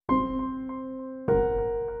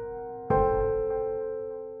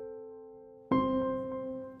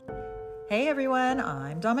Hey everyone,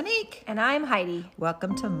 I'm Dominique. And I'm Heidi.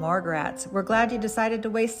 Welcome to Morgrats. We're glad you decided to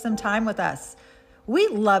waste some time with us. We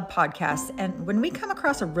love podcasts, and when we come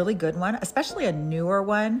across a really good one, especially a newer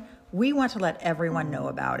one, we want to let everyone know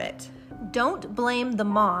about it. Don't Blame the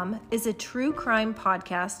Mom is a true crime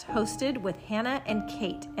podcast hosted with Hannah and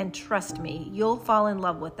Kate, and trust me, you'll fall in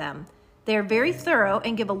love with them. They are very thorough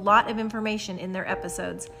and give a lot of information in their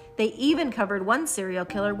episodes. They even covered one serial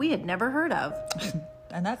killer we had never heard of.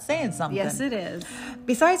 And that's saying something. Yes, it is.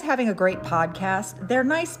 Besides having a great podcast, they're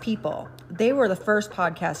nice people. They were the first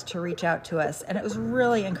podcast to reach out to us, and it was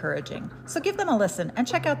really encouraging. So give them a listen and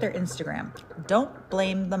check out their Instagram. Don't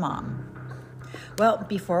Blame the Mom. Well,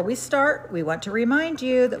 before we start, we want to remind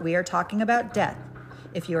you that we are talking about death.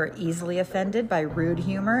 If you are easily offended by rude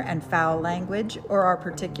humor and foul language, or are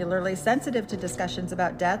particularly sensitive to discussions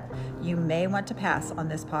about death, you may want to pass on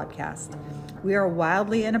this podcast. We are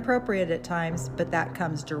wildly inappropriate at times, but that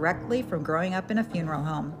comes directly from growing up in a funeral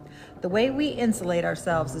home. The way we insulate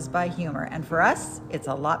ourselves is by humor, and for us, it's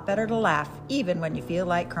a lot better to laugh, even when you feel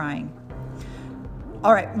like crying.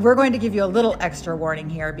 All right, we're going to give you a little extra warning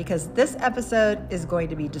here because this episode is going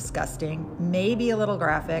to be disgusting, maybe a little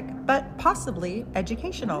graphic, but possibly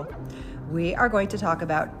educational. We are going to talk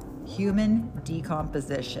about human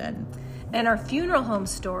decomposition. And our funeral home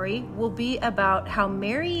story will be about how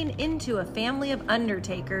marrying into a family of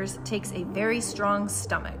undertakers takes a very strong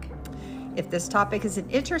stomach. If this topic isn't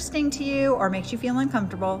interesting to you or makes you feel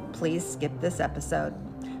uncomfortable, please skip this episode.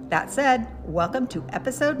 That said, welcome to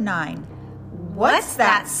episode 9. What's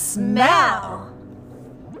that smell?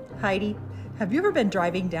 Heidi, have you ever been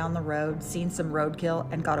driving down the road, seen some roadkill,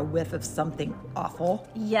 and got a whiff of something awful?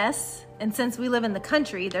 Yes, and since we live in the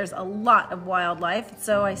country, there's a lot of wildlife,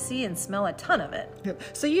 so I see and smell a ton of it.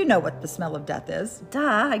 So you know what the smell of death is.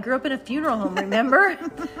 Duh, I grew up in a funeral home, remember?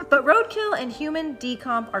 But roadkill and human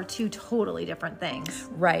decomp are two totally different things.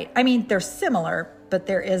 Right. I mean, they're similar, but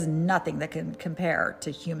there is nothing that can compare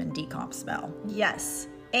to human decomp smell. Yes.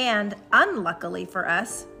 And unluckily for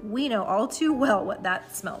us, we know all too well what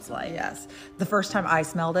that smells like. Yes. The first time I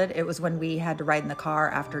smelled it, it was when we had to ride in the car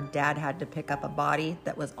after Dad had to pick up a body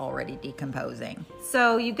that was already decomposing.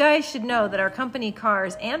 So you guys should know that our company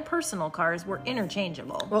cars and personal cars were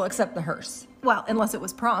interchangeable. Well, except the hearse. Well, unless it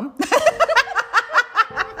was prom.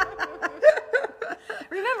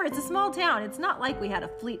 Remember, it's a small town. It's not like we had a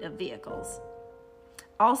fleet of vehicles.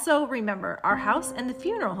 Also, remember, our house and the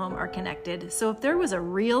funeral home are connected, so if there was a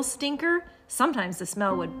real stinker, sometimes the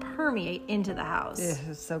smell would permeate into the house. Ew, it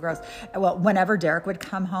was so gross. Well, whenever Derek would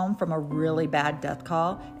come home from a really bad death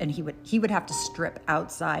call, and he would have to strip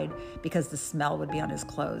outside because the smell would be on his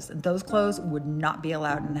clothes, and those clothes would not be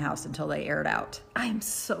allowed in the house until they aired out. I'm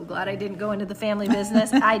so glad I didn't go into the family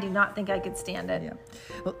business. I do not think I could stand it. Yeah.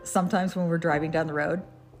 Well, sometimes when we're driving down the road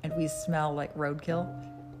and we smell like roadkill,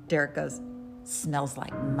 Derek goes, "Smells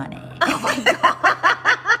like money." Oh my God.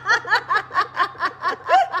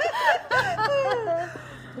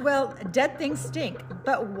 Well, dead things stink,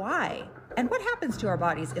 but why? And what happens to our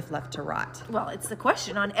bodies if left to rot? Well, it's the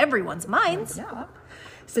question on everyone's minds. Yeah.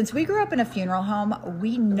 Since we grew up in a funeral home,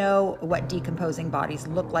 we know what decomposing bodies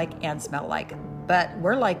look like and smell like. But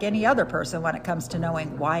we're like any other person when it comes to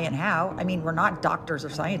knowing why and how. I mean, we're not doctors or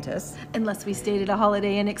scientists. Unless we stayed at a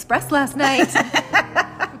Holiday Inn Express last night.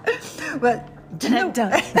 But done.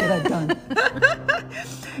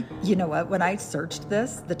 You know what? When I searched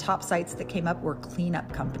this, the top sites that came up were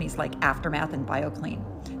cleanup companies like Aftermath and BioClean.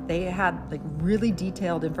 They had like really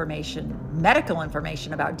detailed information, medical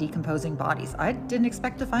information about decomposing bodies. I didn't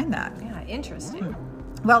expect to find that. Yeah, interesting.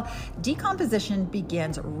 Well, decomposition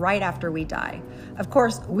begins right after we die. Of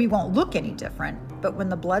course, we won't look any different, but when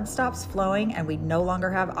the blood stops flowing and we no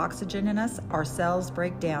longer have oxygen in us, our cells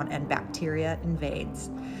break down and bacteria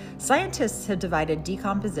invades. Scientists have divided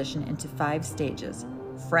decomposition into 5 stages: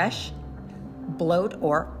 fresh, bloat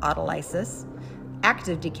or autolysis,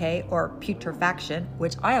 active decay or putrefaction,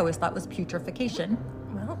 which I always thought was putrefaction.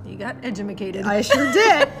 Well, you got edumacated. I sure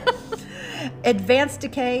did. Advanced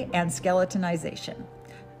decay and skeletonization.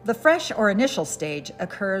 The fresh or initial stage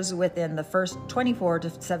occurs within the first 24 to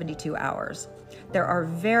 72 hours. There are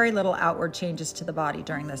very little outward changes to the body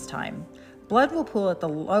during this time. Blood will pool at the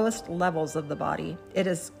lowest levels of the body.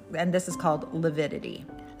 This is called lividity.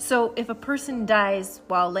 So if a person dies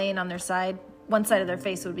while laying on their side, one side of their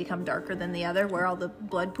face would become darker than the other where all the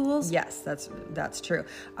blood pools? Yes, that's true.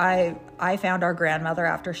 I found our grandmother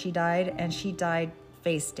after she died, and she died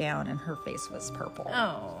face down, and her face was purple.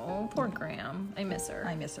 Oh, poor Graham. I miss her.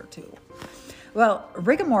 I miss her too. Well,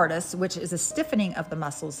 rigor mortis, which is a stiffening of the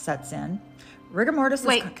muscles, sets in. Rigor mortis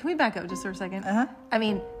Wait, can we back up just for a second? Uh-huh. I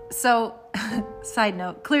mean, So, side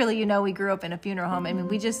note, clearly, we grew up in a funeral home. I mean,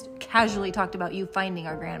 we just casually talked about you finding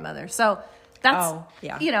our grandmother. So that's,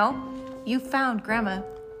 you found grandma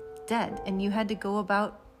dead and you had to go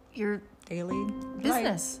about your daily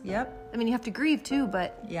business. Life. Yep. I mean, you have to grieve too,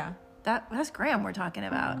 but yeah, that's Graham we're talking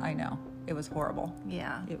about. I know. It was horrible.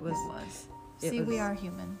 Yeah, it was. See, we are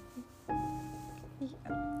human.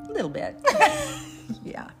 A little bit.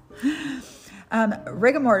 Yeah.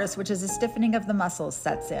 Rigor mortis, which is a stiffening of the muscles,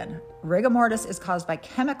 sets in. Rigor mortis is caused by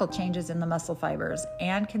chemical changes in the muscle fibers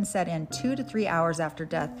and can set in 2 to 3 hours after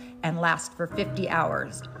death and last for 50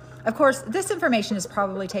 hours. Of course, this information is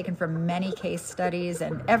probably taken from many case studies,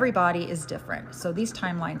 and every body is different, so these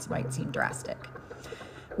timelines might seem drastic.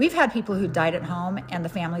 We've had people who died at home, and the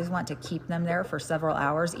families want to keep them there for several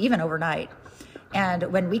hours, even overnight. And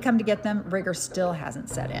when we come to get them, rigor still hasn't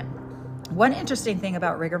set in. One interesting thing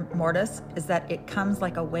about rigor mortis is that it comes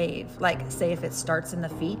like a wave. Like, say, if it starts in the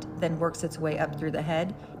feet, then works its way up through the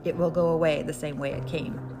head, it will go away the same way it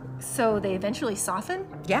came. So they eventually soften?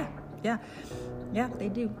 Yeah, they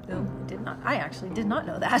do. I actually did not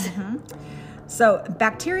know that. Mm-hmm. So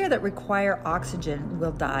bacteria that require oxygen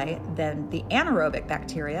will die, then the anaerobic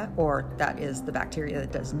bacteria, or that is the bacteria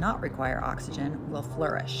that does not require oxygen, will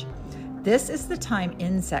flourish. This is the time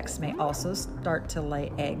insects may also start to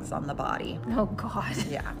lay eggs on the body. Oh, God.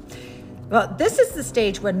 Yeah. Well, this is the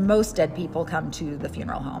stage when most dead people come to the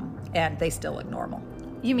funeral home, and they still look normal.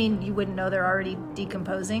 You mean you wouldn't know they're already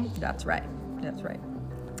decomposing? That's right.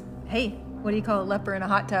 Hey, what do you call a leper in a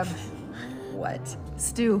hot tub? What?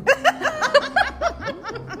 Stew.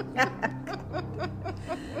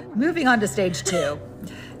 Moving on to stage 2.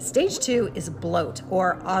 Stage 2 is bloat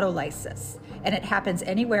or autolysis, and it happens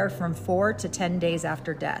anywhere from 4 to 10 days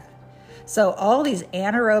after death. So all these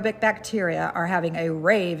anaerobic bacteria are having a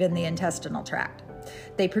rave in the intestinal tract.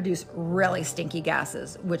 They produce really stinky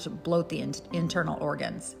gases, which bloat the internal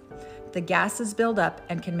organs. The gases build up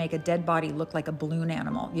and can make a dead body look like a balloon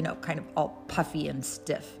animal, kind of all puffy and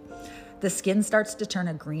stiff. The skin starts to turn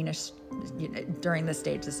a greenish, during this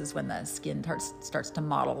stage. This is when the skin starts to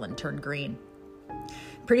mottle and turn green.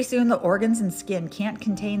 Pretty soon, the organs and skin can't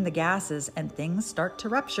contain the gases and things start to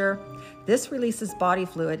rupture. This releases body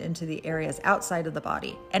fluid into the areas outside of the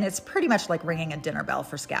body, and it's pretty much like ringing a dinner bell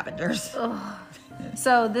for scavengers.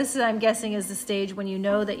 So this, I'm guessing, is the stage when you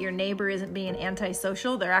know that your neighbor isn't being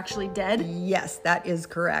antisocial, they're actually dead? Yes, that is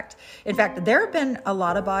correct. In fact, there have been a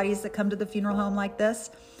lot of bodies that come to the funeral home like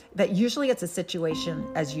this, but usually it's a situation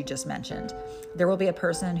as you just mentioned. There will be a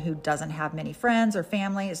person who doesn't have many friends or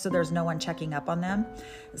family, so there's no one checking up on them.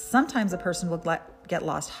 Sometimes a person will get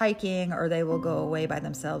lost hiking, or they will go away by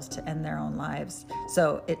themselves to end their own lives,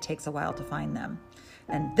 so it takes a while to find them.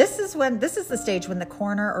 And this is the stage when the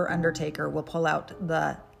coroner or undertaker will pull out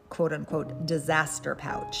the quote-unquote disaster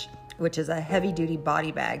pouch, which is a heavy-duty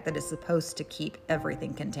body bag that is supposed to keep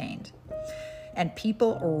everything contained. And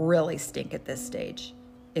people really stink at this stage.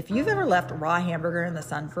 If you've ever left raw hamburger in the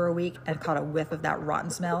sun for a week and caught a whiff of that rotten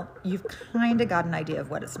smell, you've kind of got an idea of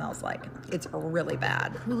what it smells like. It's really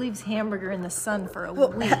bad. Who leaves hamburger in the sun for a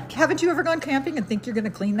week? Haven't you ever gone camping and think you're going to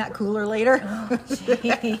clean that cooler later? Oh,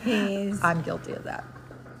 jeez. I'm guilty of that.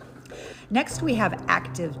 Next, we have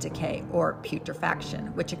active decay or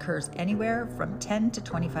putrefaction, which occurs anywhere from 10 to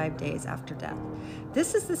 25 days after death.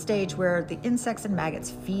 This is the stage where the insects and maggots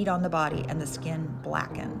feed on the body and the skin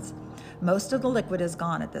blackens. Most of the liquid is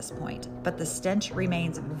gone at this point, but the stench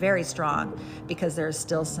remains very strong because there is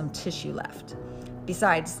still some tissue left.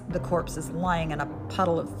 Besides, the corpse is lying in a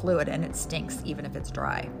puddle of fluid and it stinks even if it's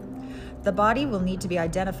dry. The body will need to be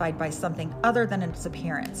identified by something other than its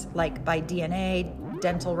appearance, like by DNA,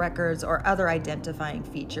 dental records, or other identifying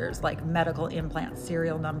features like medical implants,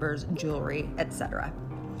 serial numbers, jewelry, etc.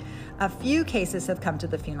 A few cases have come to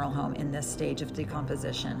the funeral home in this stage of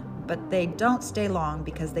decomposition, but they don't stay long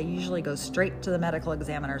because they usually go straight to the medical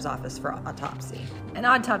examiner's office for autopsy. An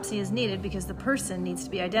autopsy is needed because the person needs to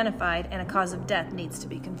be identified and a cause of death needs to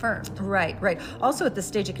be confirmed. Right. Also at this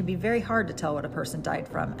stage, it can be very hard to tell what a person died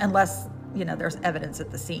from unless, there's evidence at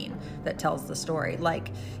the scene that tells the story,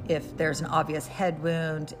 like if there's an obvious head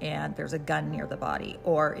wound and there's a gun near the body,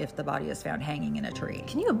 or if the body is found hanging in a tree.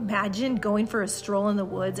 Can you imagine going for a stroll in the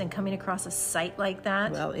woods and coming across a site like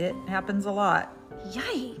that? Well, it happens a lot.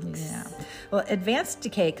 Yikes. Yeah. Well, advanced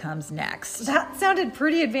decay comes next. That sounded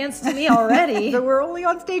pretty advanced to me already. But we're only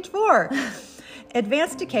on stage 4.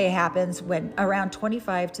 Advanced decay happens when around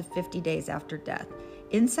 25 to 50 days after death.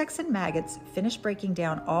 Insects and maggots finish breaking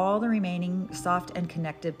down all the remaining soft and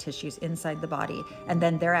connective tissues inside the body, and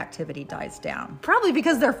then their activity dies down. Probably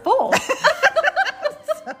because they're full.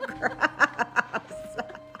 So gross.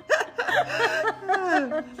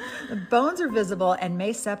 Bones are visible and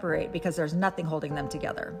may separate because there's nothing holding them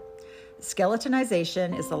together.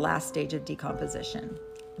 Skeletonization is the last stage of decomposition.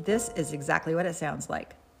 This is exactly what it sounds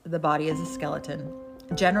like. The body is a skeleton.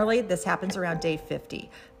 Generally, this happens around day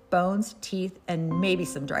 50. Bones, teeth, and maybe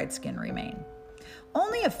some dried skin remain.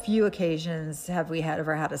 Only a few occasions have we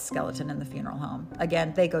ever had a skeleton in the funeral home.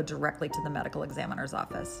 Again, they go directly to the medical examiner's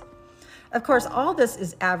office. Of course, all this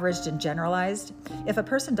is averaged and generalized. If a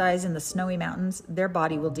person dies in the snowy mountains, their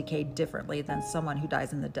body will decay differently than someone who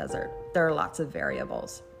dies in the desert. There are lots of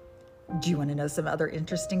variables. Do you want to know some other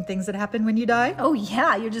interesting things that happen when you die? Oh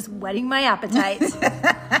yeah, you're just whetting my appetite.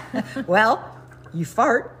 Well, you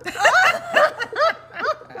fart.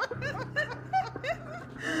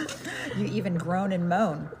 You even groan and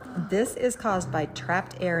moan. This is caused by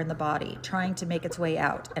trapped air in the body trying to make its way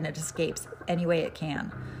out, and it escapes any way it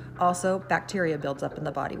can. Also, bacteria builds up in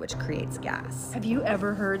the body, which creates gas. Have you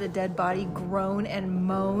ever heard a dead body groan and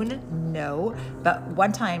moan? No, but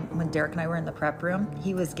one time when Derek and I were in the prep room,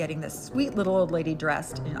 he was getting this sweet little old lady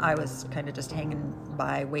dressed, and I was kind of just hanging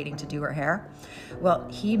by waiting to do her hair. Well,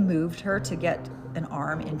 he moved her to get an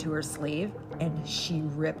arm into her sleeve, and she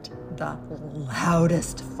ripped the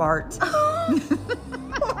loudest fart. God.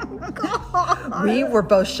 We were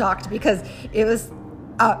both shocked because it was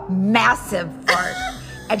a massive fart.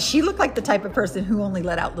 And she looked like the type of person who only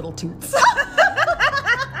let out little toots.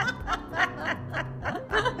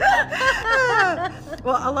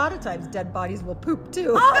 Well, a lot of times dead bodies will poop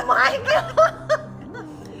too. Oh my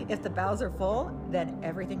God. If the bowels are full, then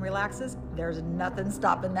everything relaxes. There's nothing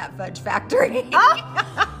stopping that fudge factory.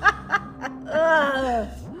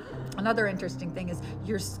 Another interesting thing is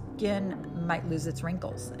your skin might lose its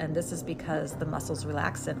wrinkles, and this is because the muscles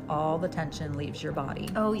relax and all the tension leaves your body.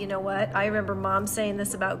 Oh, you know what? I remember Mom saying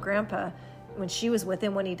this about Grandpa. When she was with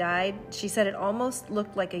him when he died, she said it almost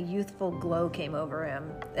looked like a youthful glow came over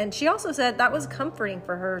him. And she also said that was comforting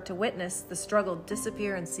for her to witness the struggle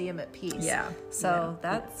disappear and see him at peace. Yeah. So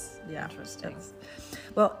that's interesting.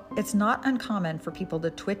 Well, it's not uncommon for people to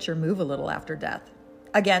twitch or move a little after death.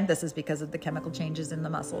 Again, this is because of the chemical changes in the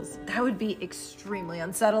muscles. That would be extremely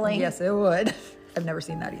unsettling. Yes, it would. I've never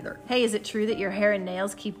seen that either. Hey, is it true that your hair and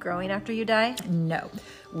nails keep growing after you die? No.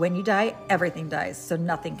 When you die, everything dies, so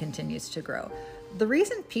nothing continues to grow. The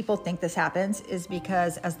reason people think this happens is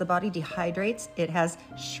because as the body dehydrates, it has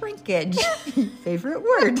shrinkage. Favorite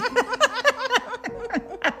word.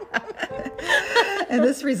 And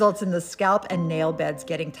this results in the scalp and nail beds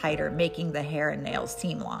getting tighter, making the hair and nails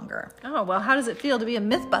seem longer. Oh, well, how does it feel to be a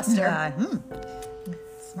mythbuster?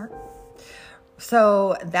 Smart.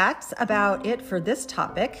 So that's about it for this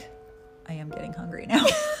topic. I am getting hungry now.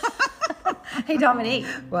 Hey, Dominique.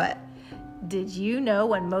 What? Did you know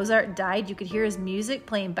when Mozart died, you could hear his music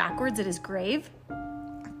playing backwards at his grave?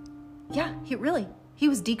 Yeah, he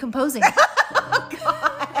was decomposing.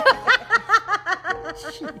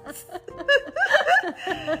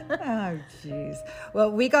 Oh, jeez.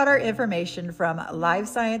 Well, we got our information from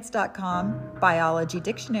livescience.com,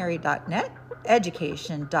 biologydictionary.net,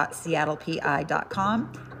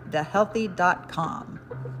 education.seattlepi.com, thehealthy.com.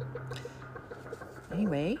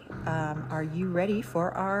 Anyway, are you ready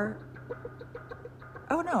for our...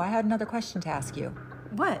 Oh, no, I had another question to ask you.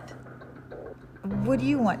 What? What do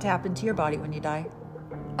you want to happen to your body when you die?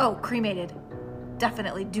 Oh, cremated.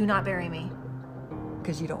 Definitely do not bury me.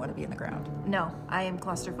 Because you don't want to be in the ground. No, I am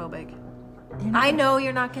claustrophobic. I know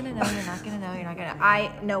you're not going to know.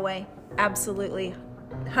 No way. Absolutely.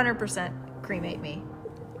 100% cremate me.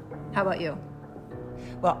 How about you?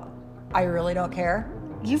 Well, I really don't care.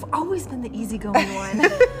 You've always been the easygoing one.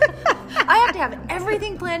 I have to have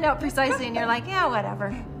everything planned out precisely, and you're like, yeah, whatever.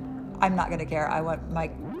 I'm not going to care. I want my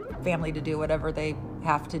family to do whatever they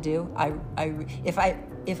have to do. If I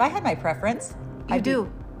had my preference, I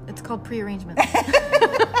do. It's called prearrangement.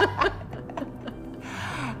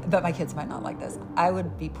 But my kids might not like this. I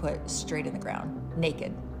would be put straight in the ground,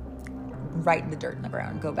 naked, right in the dirt in the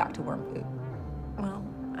ground, go back to worm food. Well,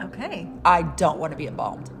 okay. I don't want to be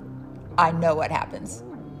embalmed. I know what happens.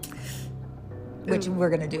 Which we're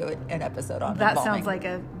going to do an episode on. That embalming. Sounds like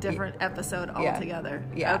a different episode altogether.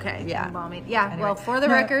 Yeah. Okay. Yeah. Embalming. Yeah. Anyway. Well, for the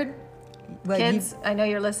record, well, kids, I know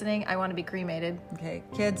you're listening. I want to be cremated. Okay.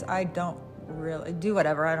 Kids, I don't really do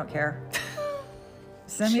whatever. I don't care.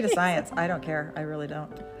 Send me to science. I don't care. I really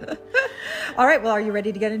don't. All right. Well, are you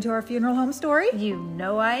ready to get into our funeral home story? You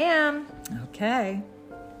know I am. Okay.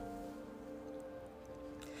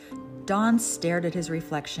 Don stared at his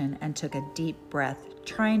reflection and took a deep breath,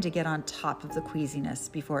 trying to get on top of the queasiness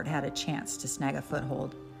before it had a chance to snag a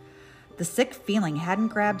foothold. The sick feeling hadn't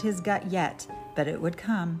grabbed his gut yet, but it would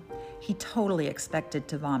come. He totally expected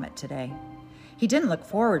to vomit today. He didn't look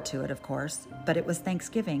forward to it, of course, but it was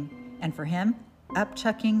Thanksgiving, and for him,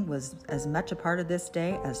 upchucking was as much a part of this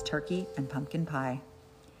day as turkey and pumpkin pie.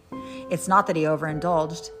 It's not that he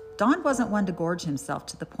overindulged. Don wasn't one to gorge himself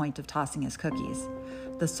to the point of tossing his cookies.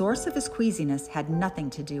 The source of his queasiness had nothing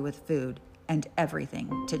to do with food and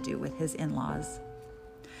everything to do with his in-laws.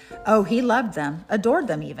 Oh, he loved them, adored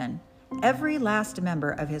them even. Every last member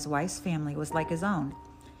of his wife's family was like his own.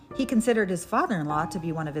 He considered his father-in-law to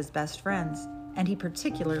be one of his best friends, and he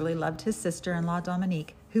particularly loved his sister-in-law,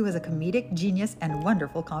 Dominique, who was a comedic genius and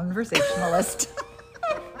wonderful conversationalist.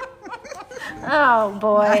 Oh,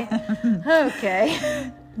 boy. Okay.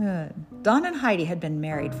 Don and Heidi had been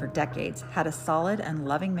married for decades, had a solid and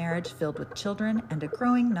loving marriage filled with children and a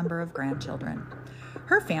growing number of grandchildren.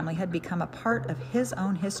 Her family had become a part of his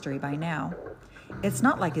own history by now. It's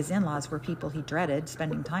not like his in-laws were people he dreaded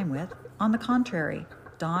spending time with. On the contrary,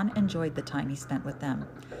 Don enjoyed the time he spent with them.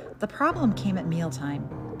 The problem came at mealtime,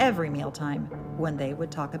 every mealtime, when they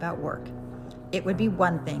would talk about work. It would be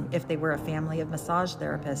one thing if they were a family of massage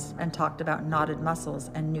therapists and talked about knotted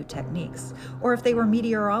muscles and new techniques, or if they were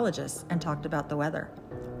meteorologists and talked about the weather.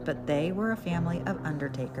 But they were a family of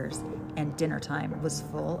undertakers, and dinner time was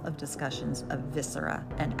full of discussions of viscera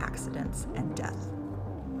and accidents and death.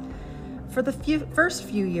 For the first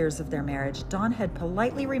few years of their marriage, Don had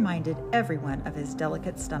politely reminded everyone of his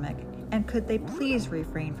delicate stomach, and could they please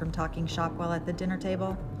refrain from talking shop while at the dinner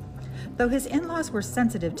table? Though his in-laws were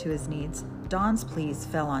sensitive to his needs, Don's pleas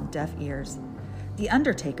fell on deaf ears. The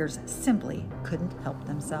undertakers simply couldn't help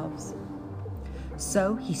themselves.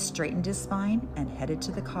 So he straightened his spine and headed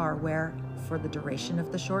to the car where, for the duration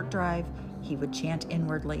of the short drive, he would chant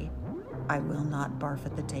inwardly, "I will not barf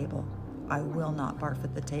at the table. I will not barf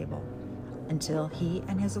at the table," until he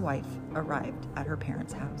and his wife arrived at her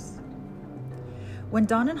parents' house. When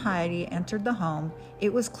Don and Heidi entered the home,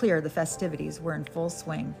 it was clear the festivities were in full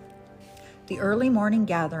swing. The early morning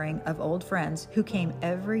gathering of old friends who came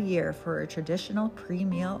every year for a traditional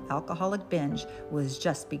pre-meal alcoholic binge was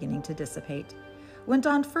just beginning to dissipate. When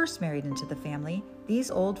Don first married into the family, these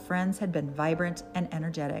old friends had been vibrant and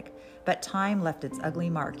energetic, but time left its ugly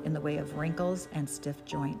mark in the way of wrinkles and stiff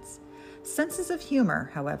joints. Senses of humor,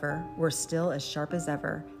 however, were still as sharp as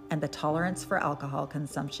ever, and the tolerance for alcohol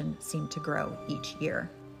consumption seemed to grow each year.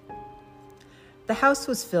 The house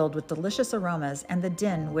was filled with delicious aromas and the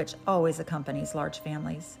din which always accompanies large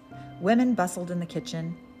families. Women bustled in the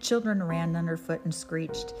kitchen, children ran underfoot and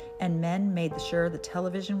screeched, and men made sure the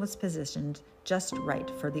television was positioned just right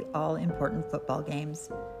for the all-important football games.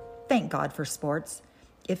 Thank God for sports.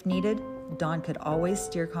 If needed, Don could always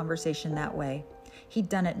steer conversation that way. He'd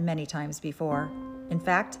done it many times before. In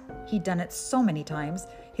fact, he'd done it so many times,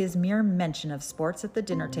 his mere mention of sports at the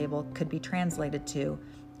dinner table could be translated to,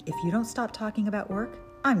 "If you don't stop talking about work,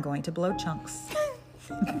 I'm going to blow chunks."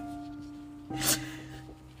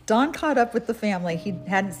 Don caught up with the family he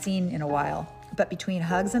hadn't seen in a while, but between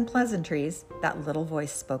hugs and pleasantries, that little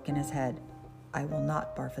voice spoke in his head. "I will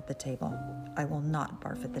not barf at the table. I will not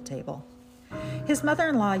barf at the table." His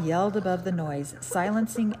mother-in-law yelled above the noise,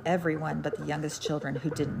 silencing everyone but the youngest children who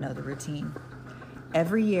didn't know the routine.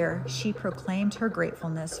 Every year, she proclaimed her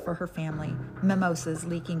gratefulness for her family, mimosas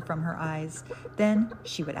leaking from her eyes. Then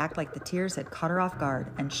she would act like the tears had caught her off guard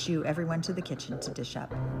and shoo everyone to the kitchen to dish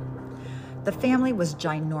up. The family was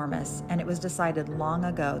ginormous, and it was decided long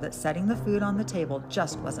ago that setting the food on the table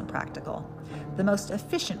just wasn't practical. The most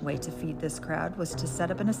efficient way to feed this crowd was to set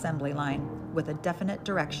up an assembly line with a definite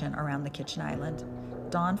direction around the kitchen island.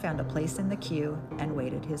 Don found a place in the queue and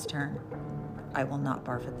waited his turn. "I will not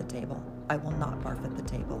barf at the table. I will not barf at the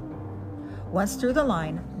table." Once through the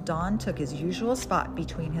line, Don took his usual spot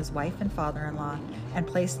between his wife and father-in-law and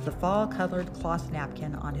placed the fall-colored cloth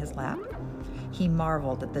napkin on his lap. He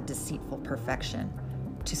marveled at the deceitful perfection.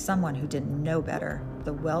 To someone who didn't know better,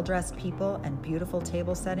 the well-dressed people and beautiful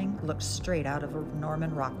table setting looked straight out of a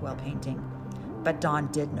Norman Rockwell painting. But Don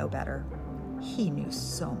did know better. He knew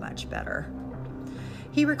so much better.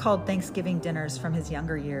 He recalled Thanksgiving dinners from his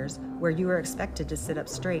younger years, where you were expected to sit up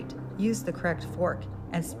straight, use the correct fork,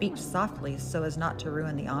 and speak softly so as not to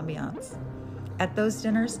ruin the ambiance. At those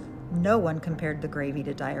dinners, no one compared the gravy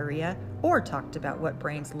to diarrhea or talked about what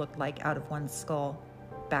brains looked like out of one's skull.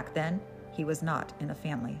 Back then, he was not in a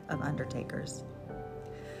family of undertakers.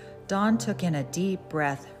 Don took in a deep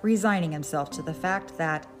breath, resigning himself to the fact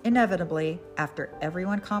that, inevitably, after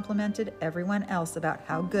everyone complimented everyone else about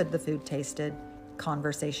how good the food tasted,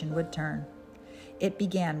 conversation would turn. It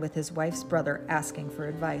began with his wife's brother asking for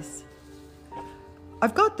advice.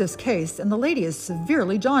 "I've got this case, and the lady is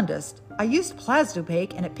severely jaundiced. I used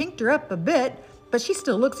Plasdopaque, and it pinked her up a bit, but she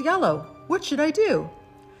still looks yellow. What should I do?"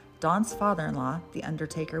 Don's father-in-law, the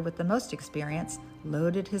undertaker with the most experience,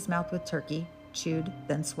 loaded his mouth with turkey, chewed,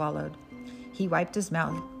 then swallowed. He wiped his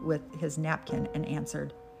mouth with his napkin and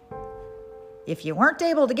answered, "If you weren't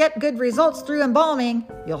able to get good results through embalming,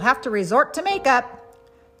 you'll have to resort to makeup."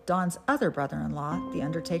 Don's other brother-in-law, the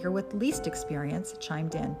undertaker with least experience,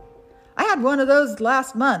 chimed in. "I had one of those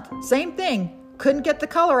last month. Same thing. Couldn't get the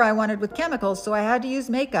color I wanted with chemicals, so I had to use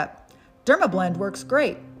makeup. Dermablend works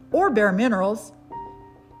great. Or Bare Minerals."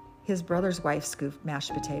 His brother's wife scooped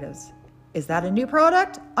mashed potatoes. "Is that a new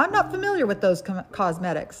product? I'm not familiar with those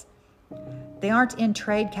cosmetics." "They aren't in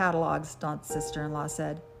trade catalogs," Don's sister-in-law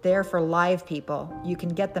said. "They're for live people. You can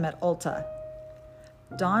get them at Ulta."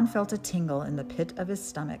 Don felt a tingle in the pit of his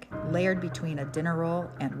stomach, layered between a dinner roll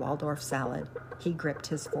and Waldorf salad. He gripped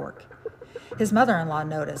his fork. His mother-in-law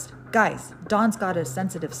noticed. "Guys, Don's got a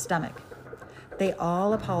sensitive stomach." They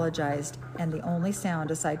all apologized, and the only sound,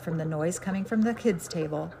 aside from the noise coming from the kids'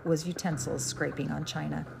 table, was utensils scraping on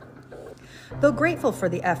china. Though grateful for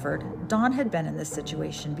the effort, Don had been in this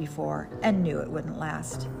situation before and knew it wouldn't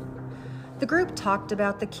last. The group talked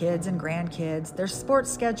about the kids and grandkids, their sports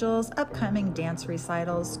schedules, upcoming dance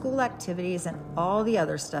recitals, school activities, and all the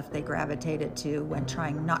other stuff they gravitated to when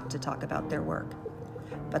trying not to talk about their work.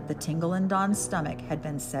 But the tingle in Don's stomach had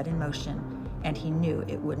been set in motion, and he knew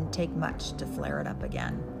it wouldn't take much to flare it up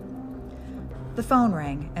again. The phone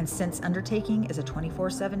rang, and since undertaking is a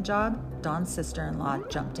 24/7 job, Don's sister-in-law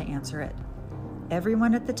jumped to answer it.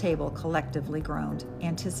 Everyone at the table collectively groaned,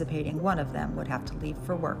 anticipating one of them would have to leave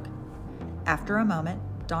for work. After a moment,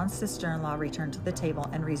 Don's sister-in-law returned to the table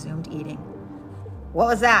and resumed eating. "What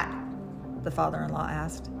was that?" the father-in-law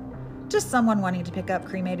asked. "Just someone wanting to pick up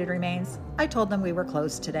cremated remains. I told them we were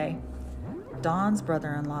closed today." Don's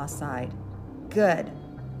brother-in-law sighed. "Good.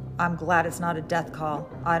 I'm glad it's not a death call.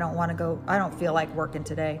 I don't feel like working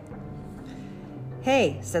today."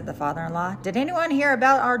 "Hey," said the father-in-law, "did anyone hear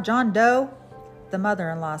about our John Doe?" The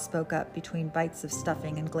mother-in-law spoke up between bites of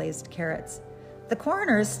stuffing and glazed carrots. "The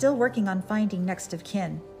coroner is still working on finding next of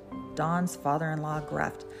kin." Don's father-in-law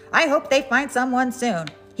gruffed. "I hope they find someone soon.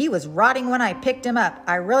 He was rotting when I picked him up.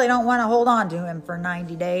 I really don't want to hold on to him for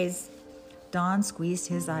 90 days. Don squeezed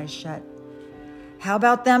his eyes shut. "How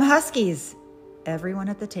about them Huskies?" Everyone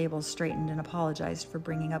at the table straightened and apologized for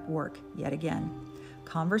bringing up work yet again.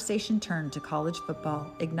 Conversation turned to college football,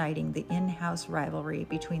 igniting the in-house rivalry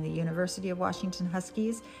between the University of Washington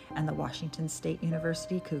Huskies and the Washington State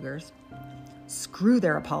University Cougars. Screw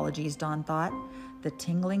their apologies, Don thought. The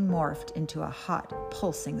tingling morphed into a hot,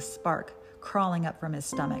 pulsing spark, crawling up from his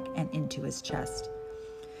stomach and into his chest.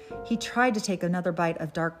 He tried to take another bite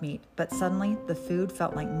of dark meat, but suddenly the food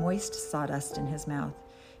felt like moist sawdust in his mouth.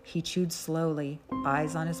 He chewed slowly,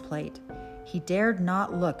 eyes on his plate. He dared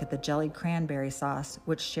not look at the jellied cranberry sauce,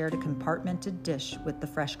 which shared a compartmented dish with the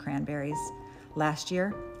fresh cranberries. Last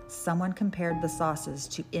year, someone compared the sauces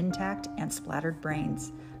to intact and splattered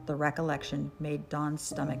brains. The recollection made Don's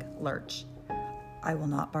stomach lurch. "I will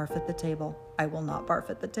not barf at the table. I will not barf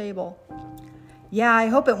at the table." "Yeah, I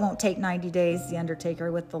hope it won't take 90 days, the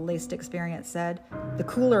undertaker with the least experience said. "The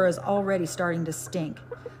cooler is already starting to stink."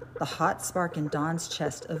 The hot spark in Don's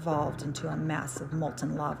chest evolved into a mass of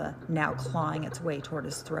molten lava, now clawing its way toward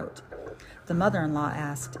his throat. The mother-in-law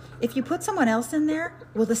asked, "If you put someone else in there,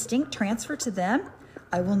 will the stink transfer to them?"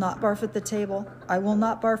 "I will not barf at the table. I will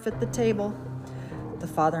not barf at the table." The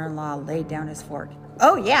father-in-law laid down his fork.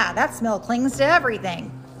 "Oh yeah, that smell clings to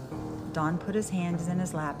everything." Don put his hands in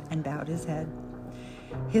his lap and bowed his head.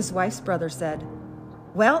 His wife's brother said,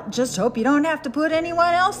 "Well, just hope you don't have to put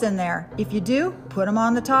anyone else in there. If you do, put them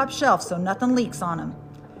on the top shelf so nothing leaks on them."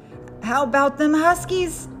 "How about them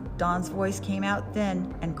Huskies?" Don's voice came out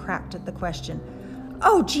thin and cracked at the question.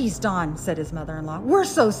 "Oh, geez, Don," said his mother-in-law. "We're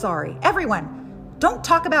so sorry. Everyone, don't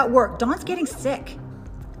talk about work. Don's getting sick."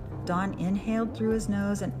 Don inhaled through his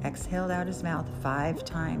nose and exhaled out his mouth 5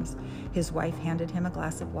 times. His wife handed him a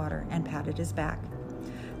glass of water and patted his back.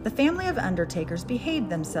 The family of undertakers behaved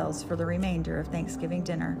themselves for the remainder of Thanksgiving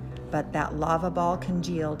dinner, but that lava ball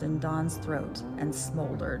congealed in Don's throat and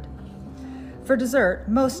smoldered. For dessert,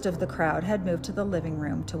 most of the crowd had moved to the living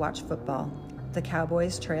room to watch football. The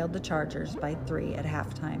Cowboys trailed the Chargers by 3 at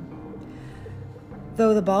halftime.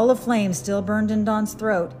 Though the ball of flame still burned in Don's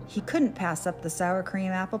throat, he couldn't pass up the sour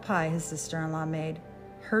cream apple pie his sister-in-law made.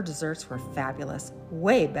 Her desserts were fabulous,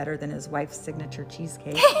 way better than his wife's signature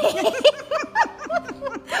cheesecake.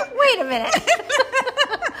 Wait a minute.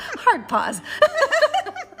 Hard pause.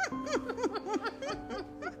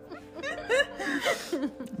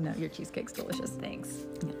 No, your cheesecake's delicious. Thanks.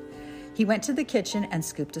 Yeah. He went to the kitchen and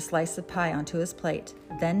scooped a slice of pie onto his plate.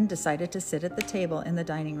 then decided to sit at the table in the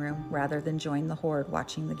dining room rather than join the horde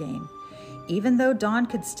watching the game. Even though Don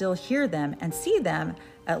could still hear them and see them,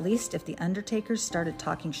 at least if the Undertakers started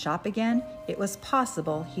talking shop again, it was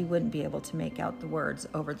possible he wouldn't be able to make out the words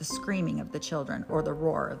over the screaming of the children or the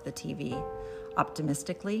roar of the TV.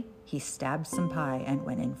 Optimistically, he stabbed some pie and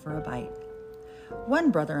went in for a bite.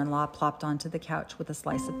 One brother-in-law plopped onto the couch with a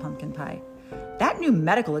slice of pumpkin pie. "That new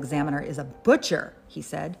medical examiner is a butcher," he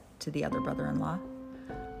said to the other brother-in-law.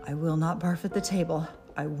 "I will not barf at the table.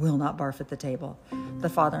 I will not barf at the table." The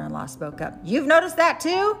father-in-law spoke up. "You've noticed that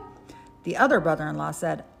too?" The other brother-in-law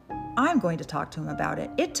said, "I'm going to talk to him about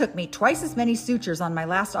it. It took me twice as many sutures on my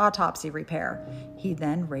last autopsy repair." He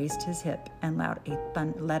then raised his hip and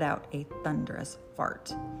let out a thunderous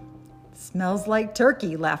fart. "Smells like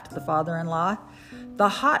turkey," laughed the father-in-law. The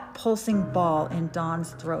hot, pulsing ball in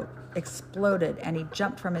Don's throat exploded, and he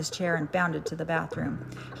jumped from his chair and bounded to the bathroom.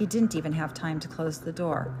 He didn't even have time to close the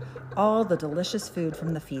door. All the delicious food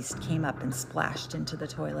from the feast came up and splashed into the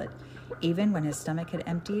toilet. Even when his stomach had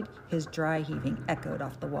emptied, his dry heaving echoed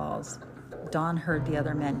off the walls. Don heard the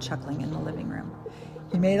other men chuckling in the living room.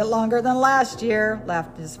 "He made it longer than last year,"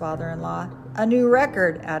 laughed his father-in-law. "A new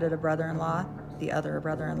record," added a brother-in-law. The other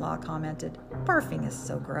brother-in-law commented, "Barfing is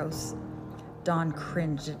so gross." Don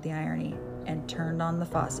cringed at the irony and turned on the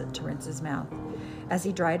faucet to rinse his mouth. As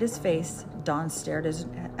he dried his face, Don stared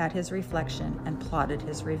at his reflection and plotted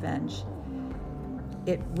his revenge.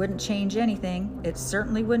 It wouldn't change anything. It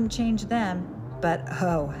certainly wouldn't change them. But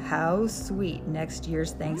oh, how sweet next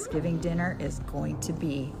year's Thanksgiving dinner is going to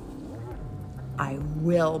be. I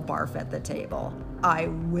will barf at the table. I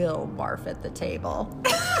will barf at the table.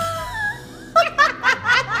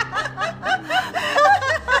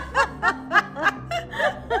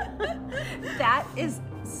 That is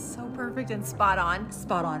so perfect and spot on.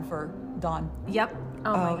 Spot on for Don. Yep.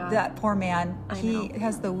 Oh my God. That poor man. He know.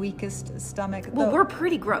 has the weakest stomach. Well, we're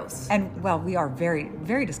pretty gross. And, well, we are very,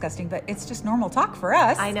 very disgusting, but it's just normal talk for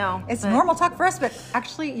us. I know. It's normal talk for us, but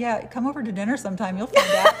actually, yeah, come over to dinner sometime. You'll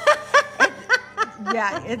find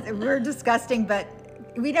out. We're disgusting, but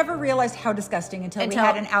we never realized how disgusting until we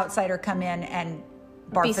had an outsider come in and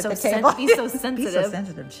barf at the table. Be so sensitive. Be so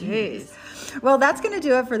sensitive. Jeez. Well, that's going to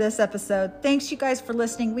do it for this episode. Thanks, you guys, for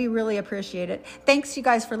listening. We really appreciate it. Thanks, you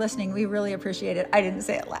guys, for listening. We really appreciate it. I didn't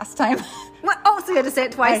say it last time. What? Oh, so you had to say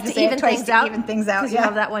it twice to even things out? Even things out. Because you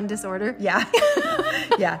have that one disorder. Yeah.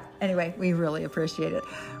 Yeah. Anyway, we really appreciate it.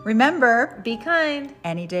 Remember, be kind.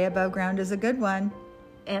 Any day above ground is a good one.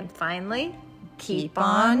 And finally, keep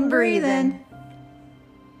on breathing.